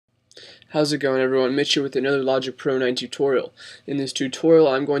How's it going, everyone? Mitch here with another Logic Pro 9 tutorial. In this tutorial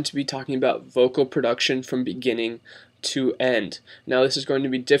I'm going to be talking about vocal production from beginning to end. Now this is going to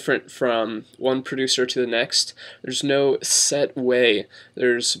be different from one producer to the next. There's no set way.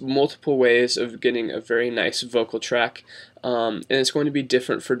 There's multiple ways of getting a very nice vocal track, and it's going to be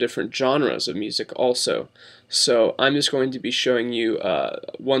different for different genres of music also. So I'm just going to be showing you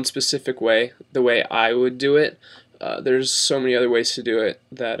one specific way, the way I would do it. There's so many other ways to do it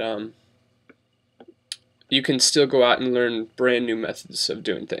that you can still go out and learn brand new methods of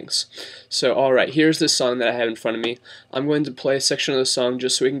doing things. So alright, here's the song that I have in front of me. I'm going to play a section of the song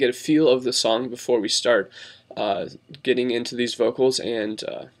just so we can get a feel of the song before we start getting into these vocals and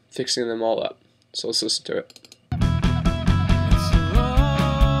fixing them all up. So let's listen to it.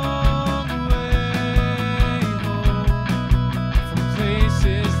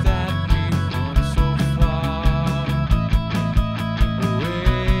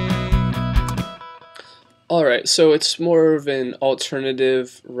 Alright, so it's more of an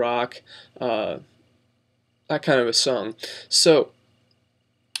alternative rock, that kind of a song. So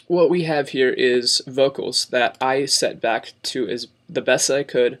what we have here is vocals that I set back to as the best that I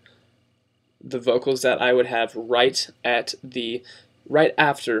could, the vocals that I would have right after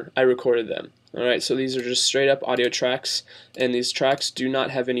I recorded them. Alright, so these are just straight up audio tracks, and these tracks do not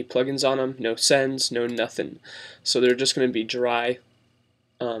have any plugins on them, no sends, no nothing. So they're just going to be dry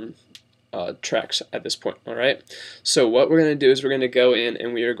tracks at this point. Alright, so what we're going to do is we're going to go in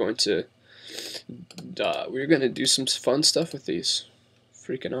and we're going to do some fun stuff with these.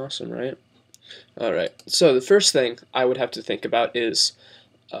 Freaking awesome, right? Alright, so the first thing I would have to think about is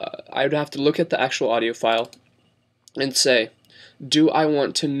I would have to look at the actual audio file and say, do I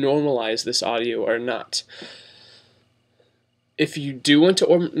want to normalize this audio or not? If you do want to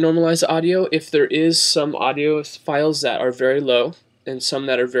normalize the audio, if there is some audio files that are very low and some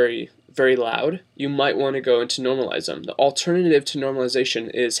that are very loud, you might want to go into normalize them. The alternative to normalization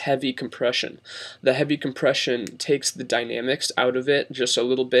is heavy compression. The heavy compression takes the dynamics out of it just a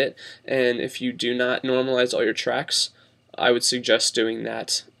little bit, and if you do not normalize all your tracks, I would suggest doing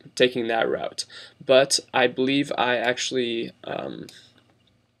that, taking that route. But I believe I actually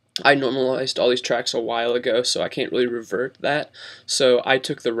I normalized all these tracks a while ago, so I can't really revert that. So I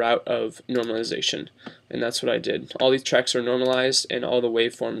took the route of normalization, and that's what I did. All these tracks are normalized, and all the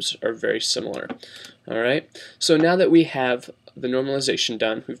waveforms are very similar. Alright, so now that we have the normalization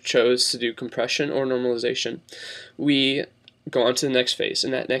done, we've chose to do compression or normalization, we go on to the next phase,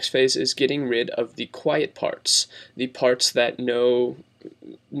 and that next phase is getting rid of the quiet parts, the parts that no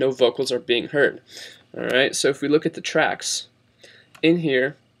vocals are being heard. Alright, so if we look at the tracks, in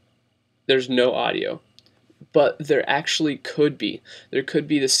here, there's no audio, but there actually could be. There could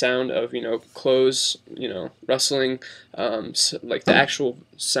be the sound of, clothes, rustling, like the actual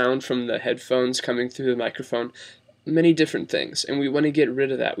sound from the headphones coming through the microphone, many different things, and we want to get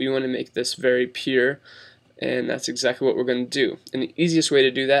rid of that. We want to make this very pure, and that's exactly what we're going to do. And the easiest way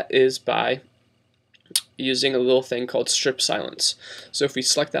to do that is by using a little thing called strip silence. So if we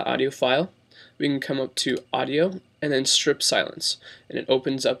select that audio file, we can come up to audio and then strip silence, and it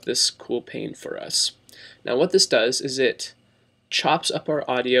opens up this cool pane for us. Now what this does is it chops up our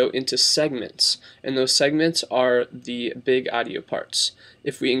audio into segments, and those segments are the big audio parts.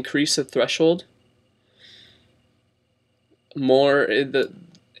 If we increase the threshold,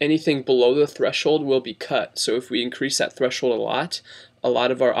 anything below the threshold will be cut. So if we increase that threshold a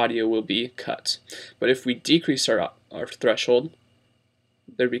lot of our audio will be cut. But if we decrease our threshold,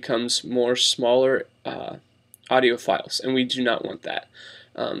 there becomes more smaller audio files, and we do not want that.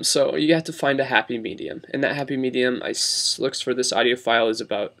 So you have to find a happy medium, and that happy medium looks for this audio file is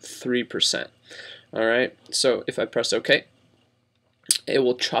about 3%. Alright, so if I press OK, it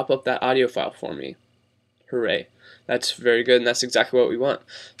will chop up that audio file for me. Hooray. That's very good, and that's exactly what we want.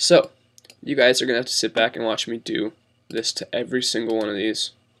 So you guys are going to have to sit back and watch me do this to every single one of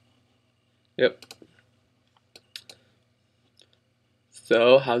these. Yep.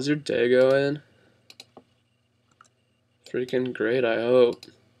 So, how's your day going? Freaking great, I hope.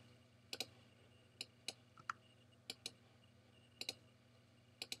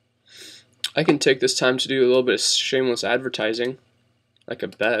 I can take this time to do a little bit of shameless advertising, like a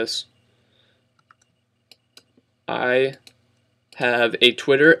Bez. I have a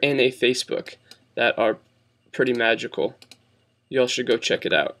Twitter and a Facebook that are pretty magical. Y'all should go check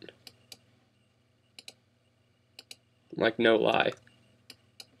it out. Like, no lie.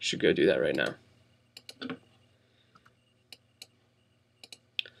 You should go do that right now.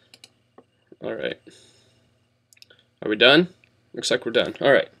 Alright. Are we done? Looks like we're done.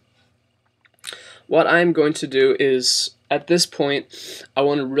 Alright. What I'm going to do is at this point, I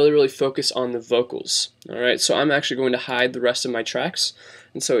want to really focus on the vocals. Alright, so I'm actually going to hide the rest of my tracks,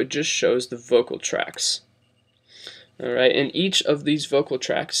 and so it just shows the vocal tracks. Alright, and each of these vocal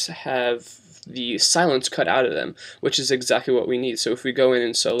tracks have the silence cut out of them, which is exactly what we need. So if we go in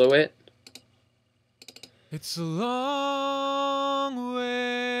and solo it, it's a long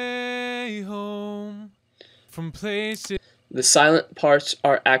way home from places. The silent parts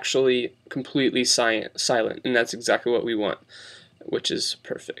are actually completely silent, and that's exactly what we want, which is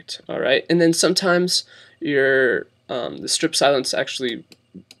perfect. Alright, and then sometimes the strip silence actually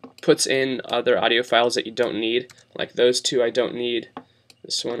puts in other audio files that you don't need, like those two I don't need,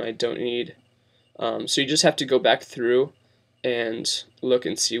 this one I don't need. So you just have to go back through and look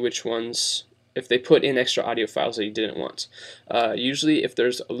and see which ones, if they put in extra audio files that you didn't want. Usually if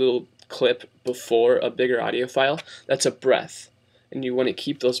there's a little clip before a bigger audio file, that's a breath, and you want to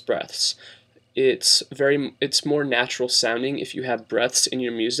keep those breaths. It's more natural sounding if you have breaths in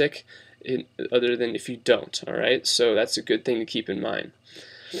your music other than if you don't. Alright, so that's a good thing to keep in mind.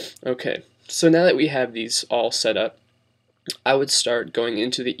 Okay, so now that we have these all set up, I would start going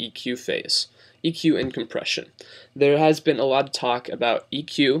into the EQ phase. EQ and compression. There has been a lot of talk about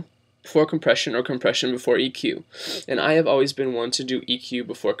EQ before compression or compression before EQ, and I have always been one to do EQ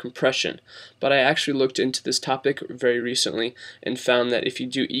before compression, but I actually looked into this topic very recently and found that if you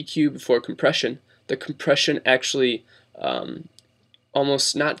do EQ before compression, the compression actually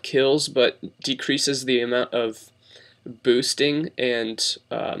almost not kills but decreases the amount of boosting and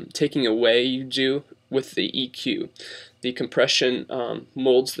taking away you do with the EQ. The compression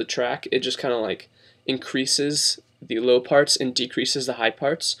molds the track. It just kind of like increases the low parts and decreases the high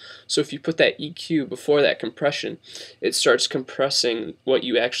parts. So if you put that EQ before that compression, it starts compressing what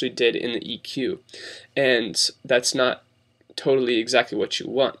you actually did in the EQ, and that's not totally exactly what you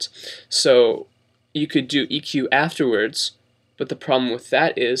want. So you could do EQ afterwards, but the problem with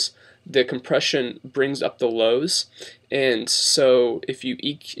that is the compression brings up the lows, and so if you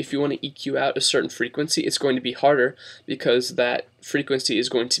want to EQ out a certain frequency, it's going to be harder because that frequency is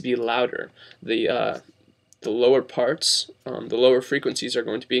going to be louder. The lower parts, the lower frequencies are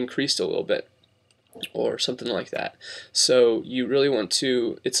going to be increased a little bit, or something like that. So you really want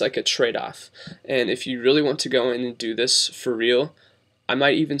to, it's like a trade-off, and if you really want to go in and do this for real, I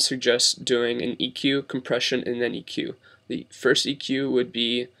might even suggest doing an EQ, compression, and then EQ. The first EQ would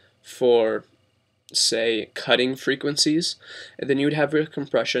be for, say, cutting frequencies, and then you would have your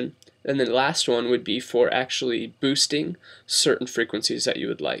compression, and the last one would be for actually boosting certain frequencies that you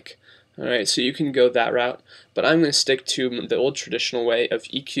would like. Alright, so you can go that route, but I'm going to stick to the old traditional way of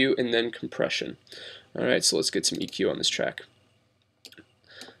EQ and then compression. Alright, so let's get some EQ on this track.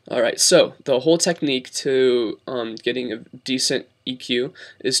 Alright, so the whole technique to getting a decent EQ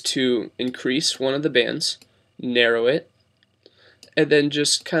is to increase one of the bands, narrow it, and then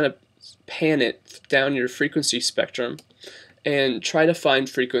just kind of pan it down your frequency spectrum and try to find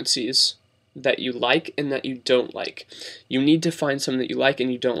frequencies that you like and that you don't like. You need to find some that you like and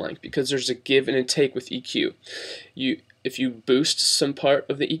you don't like, because there's a give and a take with EQ. If you boost some part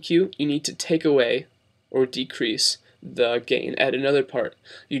of the EQ, you need to take away or decrease the gain at another part.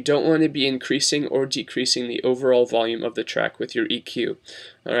 You don't want to be increasing or decreasing the overall volume of the track with your EQ.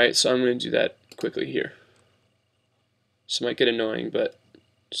 Alright, so I'm going to do that quickly here. This might get annoying, but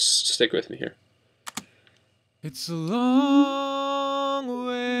stick with me here. It's a long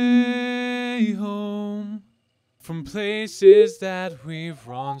way home from places that we've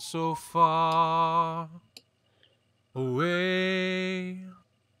run so far away,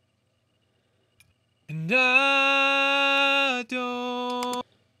 and I don't.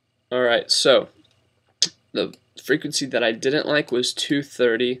 Alright, so the frequency that I didn't like was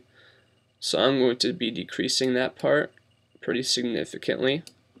 230, so I'm going to be decreasing that part pretty significantly.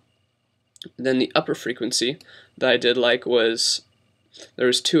 Then the upper frequency that I did like was, there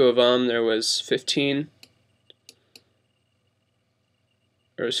was two of them. There was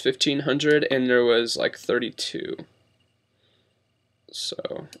 1500 and there was like 32. So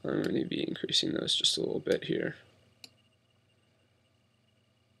I'm going to be increasing those just a little bit here.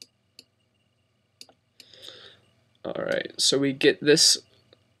 Alright, so we get, this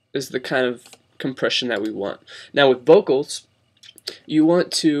is the kind of compression that we want. Now with vocals, you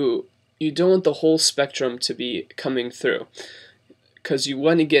don't want the whole spectrum to be coming through, because you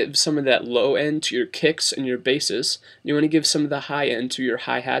want to give some of that low end to your kicks and your basses. You want to give some of the high end to your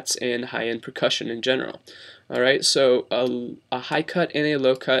hi-hats and high-end percussion in general. Alright, so a high cut and a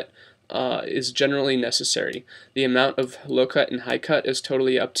low cut is generally necessary. The amount of low cut and high cut is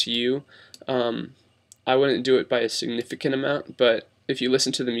totally up to you. I wouldn't do it by a significant amount, but if you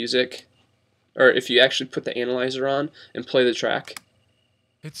listen to the music, or if you actually put the analyzer on and play the track,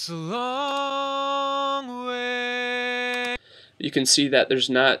 It's a long way. You can see that there's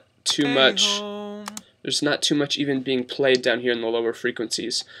not too much. Home. There's not too much even being played down here in the lower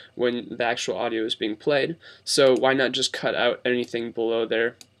frequencies when the actual audio is being played. So why not just cut out anything below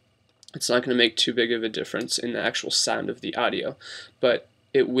there? It's not going to make too big of a difference in the actual sound of the audio, but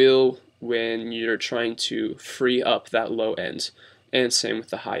it will when you're trying to free up that low end, and same with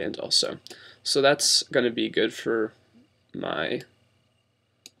the high end also. So that's going to be good for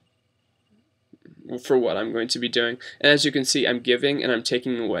what I'm going to be doing. And as you can see, I'm giving and I'm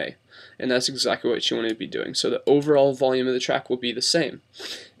taking away, and that's exactly what you want to be doing. So the overall volume of the track will be the same,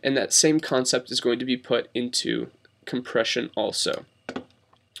 and that same concept is going to be put into compression also.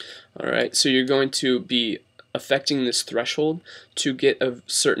 Alright, so you're going to be affecting this threshold to get a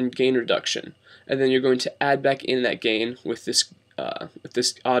certain gain reduction, and then you're going to add back in that gain with this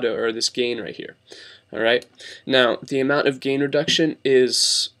auto, or this gain right here. Alright, now the amount of gain reduction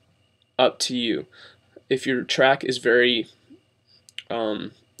is up to you. If your track is very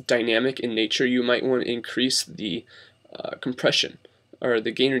dynamic in nature, you might want to increase the compression or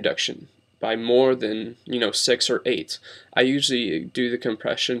the gain reduction by more than 6 or 8. I usually do the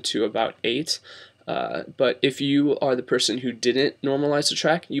compression to about 8, but if you are the person who didn't normalize the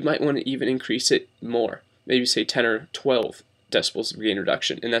track, you might want to even increase it more, maybe say 10 or 12 decibels of gain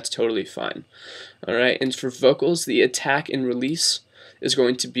reduction, and that's totally fine. Alright, and for vocals, the attack and release is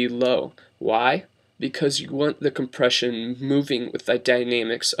going to be low. Why? Because you want the compression moving with the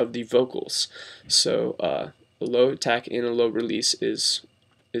dynamics of the vocals. So a low attack and a low release is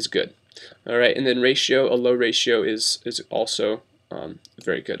good. Alright, and then ratio, a low ratio is also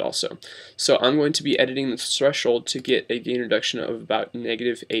very good also. So I'm going to be editing the threshold to get a gain reduction of about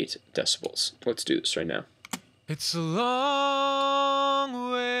 -8 decibels. Let's do this right now. It's a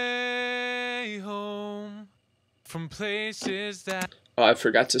long way home from places that... Oh, I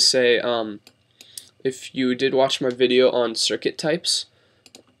forgot to say, if you did watch my video on circuit types,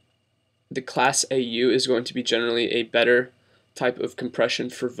 the class AU is going to be generally a better type of compression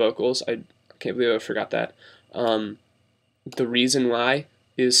for vocals. I can't believe I forgot that. The reason why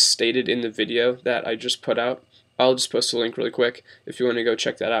is stated in the video that I just put out. I'll just post a link really quick if you want to go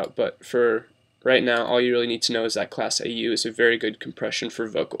check that out. But for right now, all you really need to know is that class AU is a very good compression for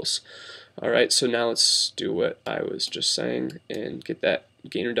vocals. Alright, so now let's do what I was just saying and get that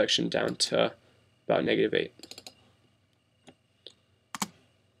gain reduction down to about -8.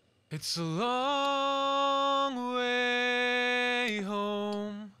 It's a long way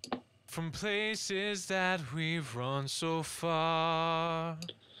home from places that we've run so far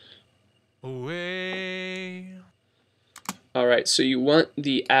away. Alright, so you want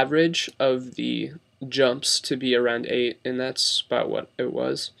the average of the jumps to be around 8, and that's about what it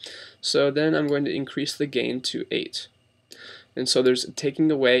was. So then I'm going to increase the gain to 8. And so there's a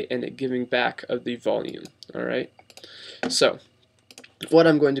taking away and a giving back of the volume. Alright, so what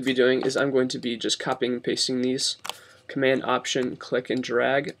I'm going to be doing is I'm going to be just copying and pasting these, Command Option click and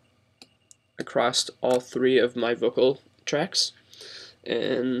drag across all 3 of my vocal tracks,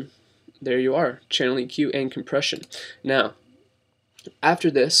 and there you are, channel EQ and compression. Now after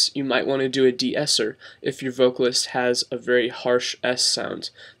this, you might want to do a de-esser if your vocalist has a very harsh S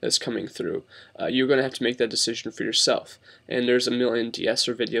sound that's coming through. You're going to have to make that decision for yourself, and there's a million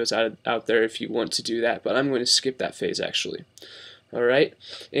de-esser videos out there if you want to do that, but I'm going to skip that phase actually. Alright,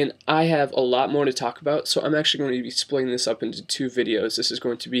 and I have a lot more to talk about, so I'm actually going to be splitting this up into 2 videos. This is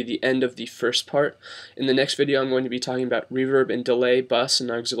going to be the end of the first part. In the next video, I'm going to be talking about reverb and delay, bus,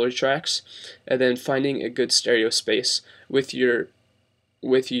 and auxiliary tracks, and then finding a good stereo space with your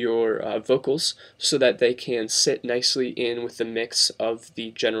vocals so that they can sit nicely in with the mix of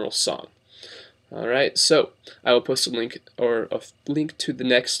the general song. Alright, so I will post a link to the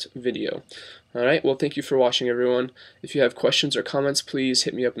next video. Alright, well, thank you for watching, everyone. If you have questions or comments, please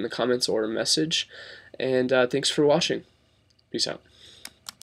hit me up in the comments or a message. And thanks for watching. Peace out.